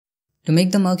To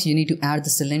make the mug, you need to add the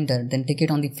cylinder, then take it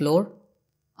on the floor.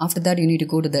 After that, you need to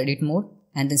go to the edit mode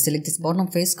and then select this bottom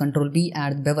face, Ctrl B,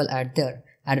 add bevel, add there.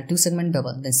 Add a 2-segment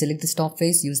bevel, then select this top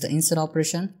face, use the insert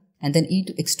operation, and then E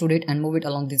to extrude it and move it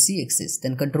along the Z-axis.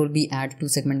 Then Ctrl B, add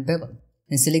 2-segment bevel.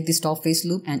 Then select this top face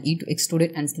loop and E to extrude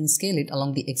it and then scale it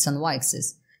along the X and Y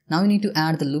axis. Now you need to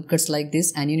add the loop cuts like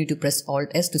this, and you need to press Alt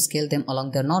S to scale them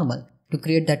along their normal to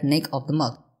create that neck of the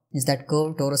mug, is that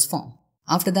curved torus form.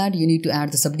 After that, you need to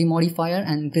add the subd modifier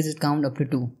and increase its count up to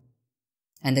 2.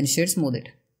 And then shade smooth it.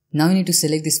 Now you need to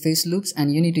select these face loops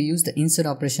and you need to use the insert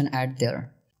operation add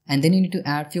there. And then you need to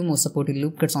add few more supporting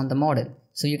loop cuts on the model,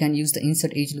 so you can use the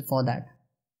insert edge loop for that.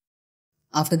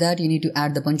 After that, you need to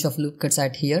add the bunch of loop cuts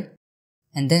at here,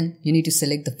 and then you need to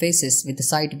select the faces with the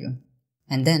side view.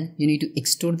 And then you need to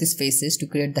extrude these faces to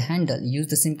create the handle. Use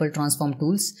the simple transform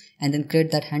tools and then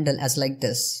create that handle as like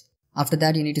this. After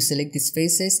that, you need to select these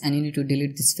faces and you need to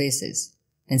delete these faces.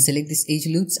 Then select these edge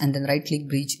loops and then right click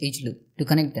bridge edge loop to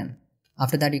connect them.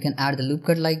 After that, you can add the loop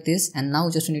cut like this, and now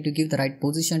just you need to give the right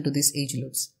position to these edge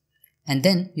loops. And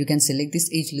then you can select these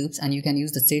edge loops and you can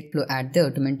use the shape flow add there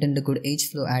to maintain the good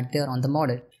edge flow add there on the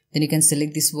model. Then you can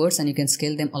select these words and you can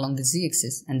scale them along the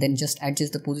Z-axis and then just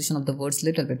adjust the position of the words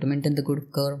little bit to maintain the good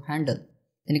curve handle.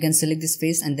 Then you can select this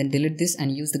face and then delete this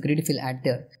and use the grid fill add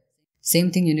there.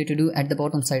 Same thing you need to do at the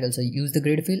bottom side also. Use the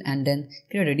grid fill and then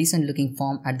create a decent looking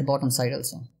form at the bottom side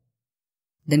also.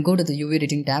 Then go to the UV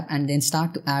editing tab and then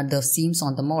start to add the seams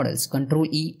on the models. Ctrl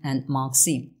E and mark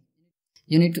seam.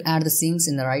 You need to add the seams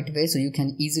in the right way so you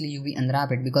can easily UV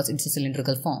unwrap it because it's a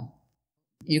cylindrical form.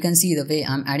 You can see the way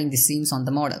I'm adding the seams on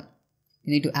the model.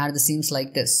 You need to add the seams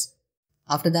like this.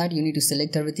 After that, you need to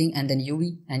select everything and then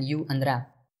UV and U unwrap.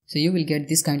 So you will get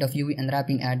this kind of UV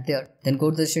unwrapping add there. Then go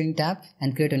to the shading tab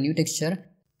and create a new texture.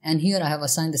 And here I have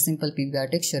assigned the simple PBR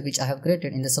texture which I have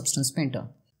created in the Substance Painter.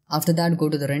 After that, go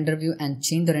to the render view and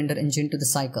change the render engine to the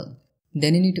cycle.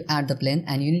 Then you need to add the plane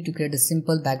and you need to create a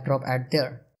simple backdrop add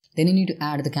there. Then you need to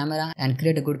add the camera and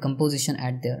create a good composition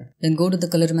add there. Then go to the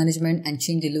color management and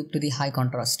change the look to the high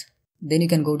contrast. Then you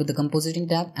can go to the compositing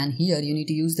tab and here you need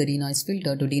to use the denoise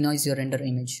filter to denoise your render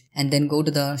image. And then go to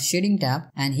the shading tab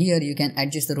and here you can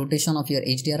adjust the rotation of your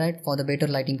HDRI for the better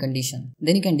lighting condition.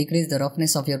 Then you can decrease the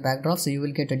roughness of your backdrop so you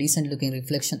will get a decent looking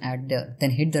reflection add there.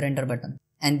 Then hit the render button.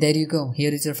 And there you go,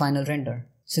 here is your final render.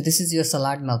 So this is your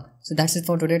salad mug. So that's it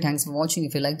for today. Thanks for watching.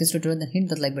 If you like this tutorial, then hit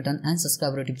the like button and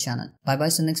subscribe to our YouTube channel. Bye bye,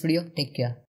 see you next video. Take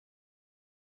care.